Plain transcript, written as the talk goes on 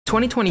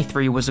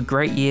2023 was a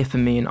great year for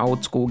me in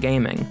old school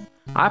gaming.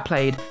 I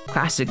played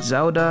classic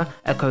Zelda,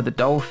 Echo the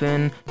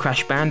Dolphin,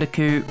 Crash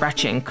Bandicoot,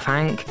 Ratchet &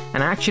 Clank,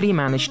 and actually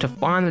managed to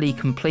finally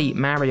complete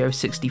Mario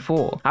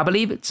 64. I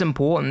believe it's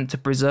important to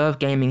preserve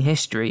gaming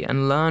history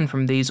and learn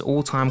from these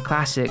all-time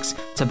classics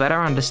to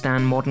better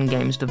understand modern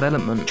games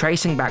development,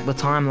 tracing back the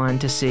timeline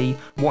to see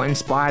what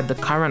inspired the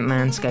current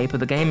landscape of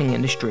the gaming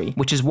industry,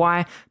 which is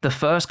why the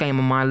first game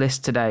on my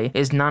list today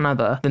is none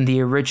other than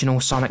the original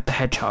Sonic the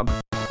Hedgehog.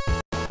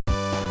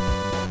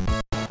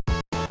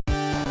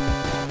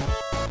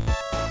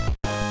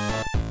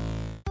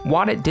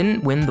 While it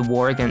didn't win the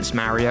war against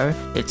Mario,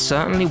 it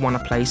certainly won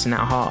a place in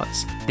our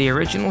hearts. The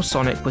original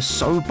Sonic was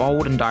so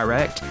bold and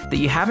direct that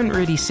you haven't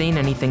really seen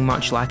anything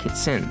much like it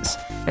since.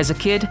 As a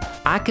kid,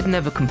 I could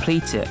never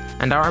complete it,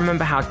 and I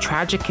remember how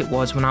tragic it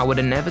was when I would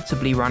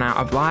inevitably run out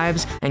of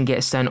lives and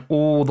get sent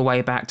all the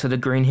way back to the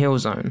Green Hill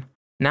Zone.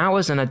 Now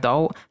as an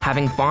adult,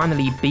 having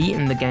finally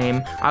beaten the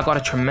game, I got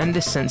a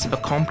tremendous sense of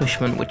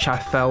accomplishment which I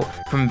felt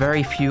from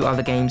very few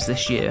other games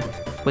this year.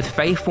 With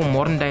faithful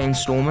modern day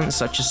installments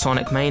such as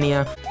Sonic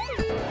Mania,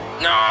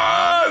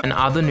 and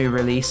other new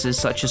releases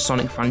such as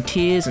Sonic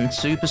Frontiers and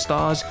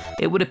Superstars,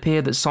 it would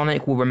appear that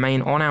Sonic will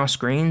remain on our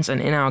screens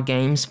and in our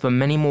games for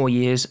many more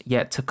years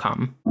yet to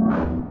come.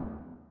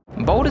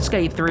 Baldur's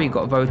Gate 3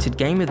 got voted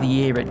Game of the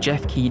Year at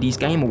Jeff Keighley's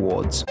Game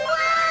Awards.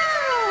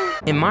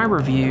 In my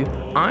review,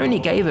 I only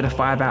gave it a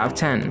 5 out of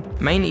 10,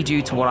 mainly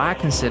due to what I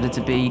consider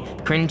to be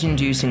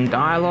cringe-inducing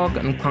dialogue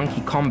and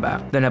clunky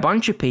combat. Then a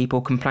bunch of people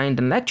complained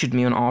and lectured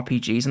me on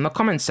RPGs in the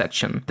comments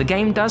section. The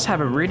game does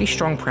have a really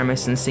strong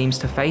premise and seems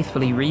to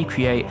faithfully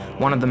recreate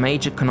one of the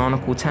major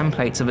canonical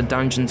templates of a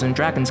Dungeons &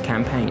 Dragons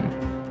campaign.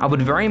 I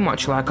would very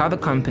much like other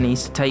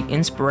companies to take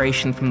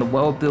inspiration from the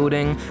world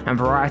building and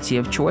variety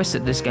of choice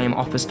that this game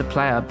offers the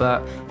player,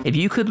 but if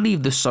you could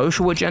leave the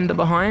social agenda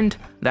behind,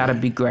 that'd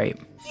be great.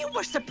 You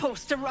were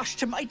supposed to rush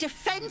to my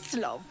defense,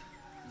 love.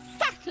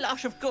 Fat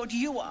lot of good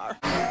you are.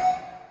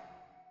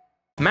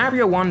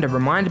 Mario Wonder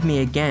reminded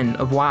me again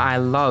of why I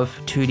love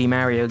 2D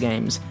Mario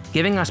games,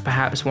 giving us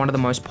perhaps one of the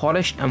most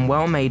polished and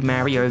well-made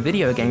Mario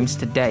video games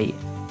to date.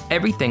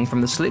 Everything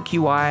from the slick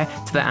UI,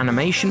 to the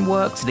animation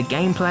work, to the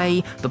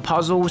gameplay, the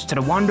puzzles, to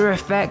the wonder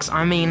effects,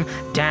 I mean,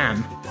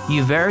 damn.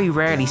 You very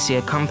rarely see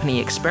a company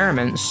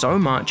experiment so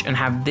much and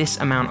have this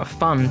amount of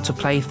fun to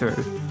play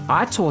through.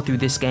 I tore through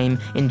this game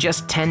in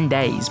just 10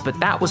 days, but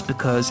that was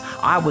because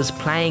I was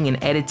playing and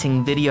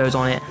editing videos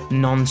on it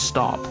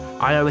non-stop.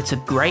 I owe it a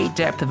great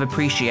depth of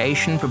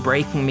appreciation for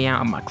breaking me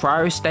out of my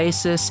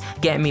cryostasis,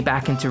 getting me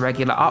back into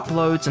regular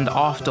uploads, and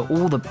after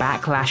all the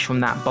backlash from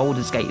that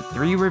Baldur's Gate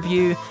 3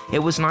 review, it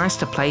was nice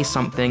to play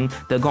something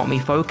that got me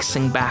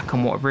focusing back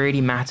on what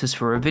really matters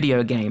for a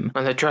video game,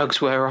 when the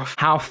drugs wear off.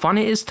 How fun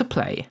it is to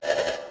play.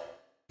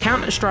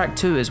 Counter-Strike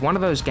 2 is one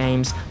of those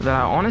games that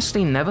I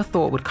honestly never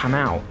thought would come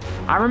out.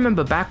 I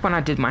remember back when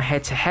I did my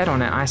head-to-head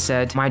on it, I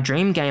said, my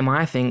dream game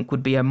I think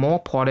would be a more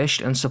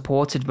polished and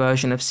supported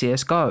version of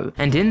CSGO,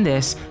 and in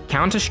this,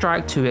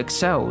 Counter-Strike 2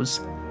 excels.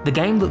 The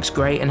game looks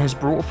great and has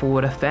brought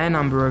forward a fair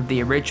number of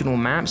the original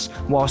maps,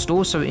 whilst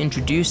also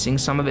introducing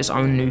some of its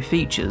own new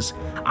features.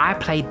 I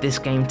played this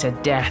game to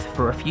death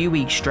for a few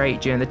weeks straight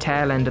during the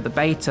tail end of the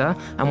beta,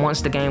 and once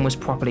the game was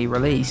properly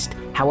released.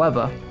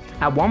 However,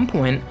 at one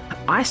point,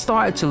 I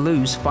started to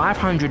lose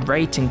 500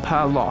 rating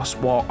per loss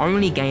while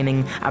only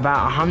gaining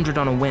about 100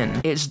 on a win.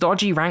 Its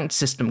dodgy ranked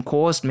system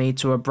caused me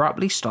to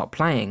abruptly stop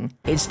playing.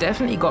 It's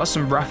definitely got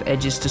some rough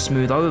edges to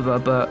smooth over,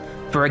 but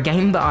for a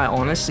game that I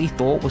honestly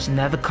thought was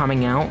never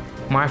coming out,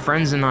 my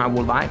friends and I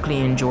will likely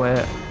enjoy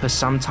it for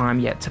some time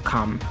yet to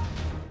come.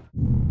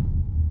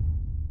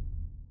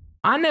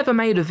 I never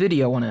made a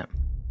video on it,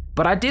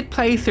 but I did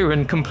play through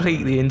and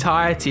complete the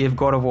entirety of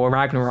God of War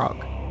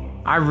Ragnarok.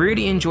 I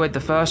really enjoyed the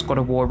first God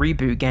of War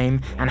reboot game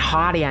and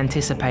highly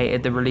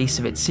anticipated the release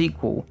of its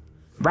sequel.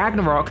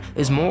 Ragnarok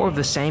is more of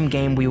the same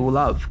game we all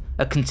love,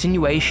 a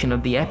continuation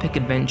of the epic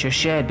adventure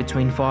shared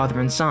between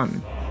father and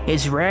son.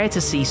 It's rare to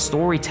see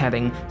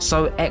storytelling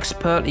so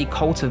expertly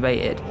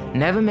cultivated,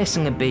 never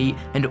missing a beat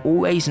and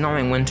always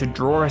knowing when to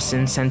draw us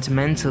in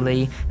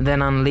sentimentally,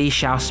 then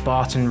unleash our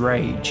Spartan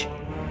rage.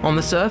 On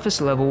the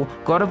surface level,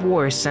 God of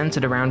War is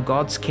centered around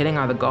gods killing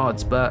other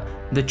gods, but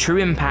the true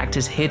impact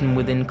is hidden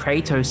within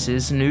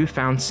Kratos'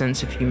 newfound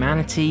sense of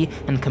humanity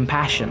and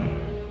compassion.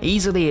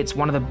 Easily, it's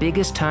one of the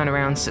biggest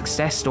turnaround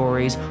success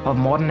stories of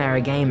modern era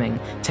gaming,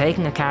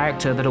 taking a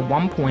character that at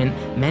one point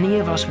many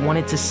of us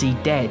wanted to see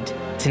dead,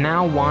 to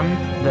now one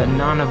that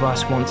none of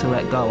us want to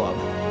let go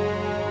of.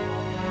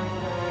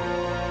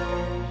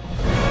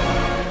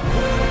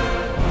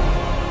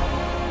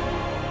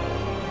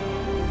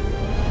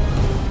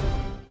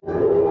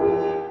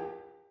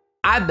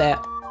 I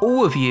bet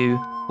all of you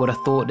would have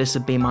thought this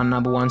would be my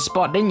 #1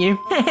 spot, didn't you?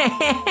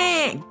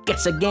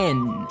 Guess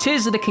again.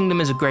 Tears of the Kingdom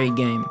is a great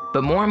game,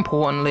 but more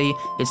importantly,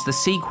 it's the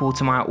sequel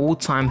to my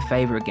all-time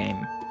favorite game.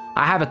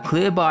 I have a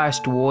clear bias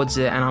towards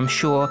it, and I'm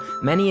sure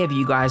many of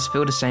you guys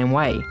feel the same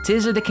way.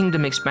 Tears of the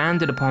Kingdom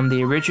expanded upon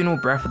the original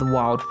Breath of the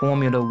Wild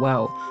formula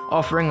well,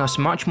 offering us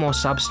much more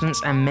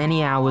substance and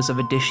many hours of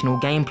additional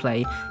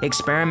gameplay,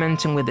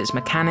 experimenting with its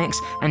mechanics,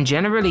 and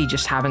generally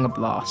just having a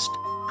blast.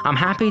 I'm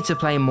happy to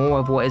play more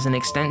of what is an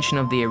extension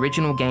of the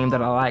original game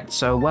that I liked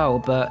so well,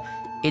 but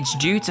it's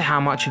due to how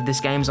much of this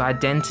game's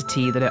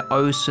identity that it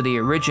owes to the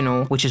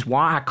original, which is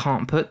why I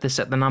can't put this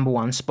at the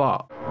 #1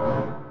 spot.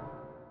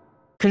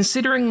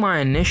 Considering my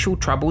initial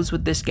troubles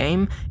with this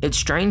game, it's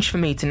strange for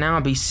me to now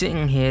be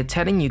sitting here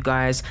telling you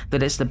guys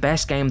that it's the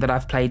best game that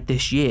I've played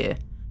this year.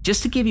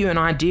 Just to give you an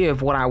idea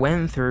of what I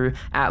went through,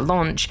 at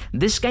launch,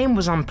 this game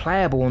was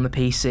unplayable on the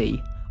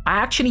PC. I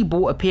actually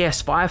bought a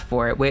PS5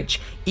 for it, which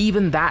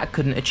even that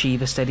couldn't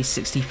achieve a steady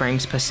 60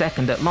 frames per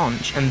second at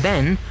launch, and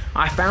then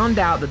I found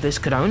out that this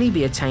could only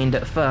be attained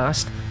at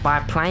first by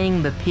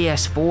playing the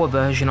PS4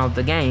 version of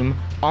the game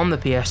on the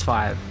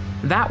PS5.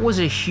 That was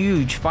a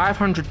huge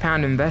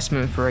 £500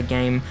 investment for a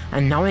game,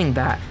 and knowing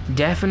that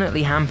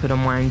definitely hampered on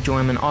my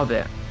enjoyment of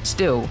it.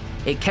 Still,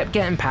 it kept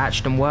getting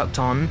patched and worked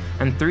on,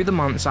 and through the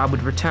months I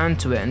would return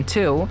to it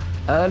until,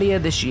 earlier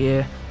this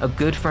year, a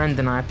good friend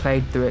and I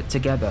played through it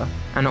together,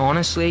 and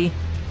honestly,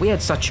 we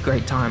had such a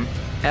great time.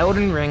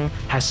 Elden Ring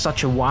has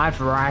such a wide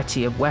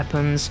variety of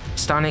weapons,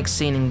 stunning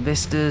scenic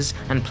vistas,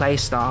 and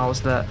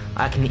playstyles that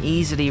I can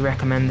easily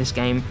recommend this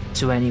game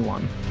to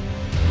anyone.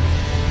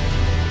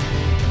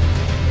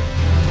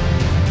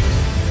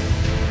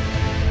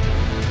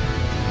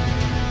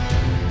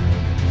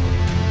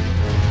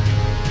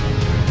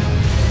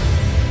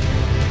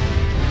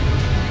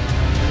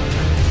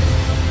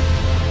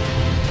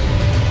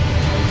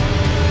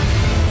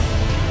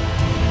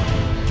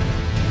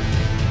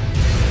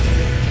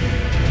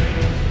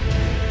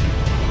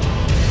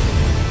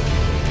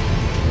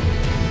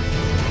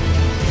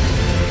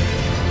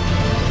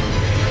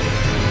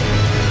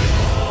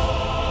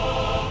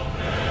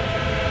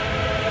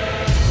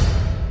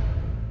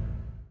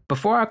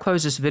 Before I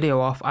close this video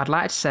off, I'd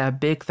like to say a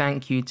big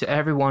thank you to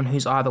everyone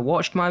who's either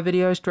watched my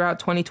videos throughout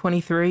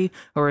 2023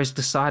 or has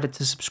decided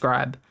to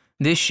subscribe.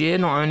 This year,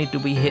 not only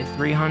did we hit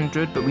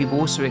 300, but we've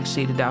also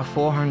exceeded our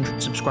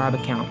 400 subscriber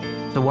count.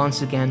 So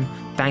once again,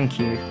 thank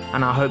you,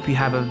 and I hope you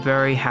have a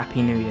very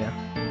happy new year.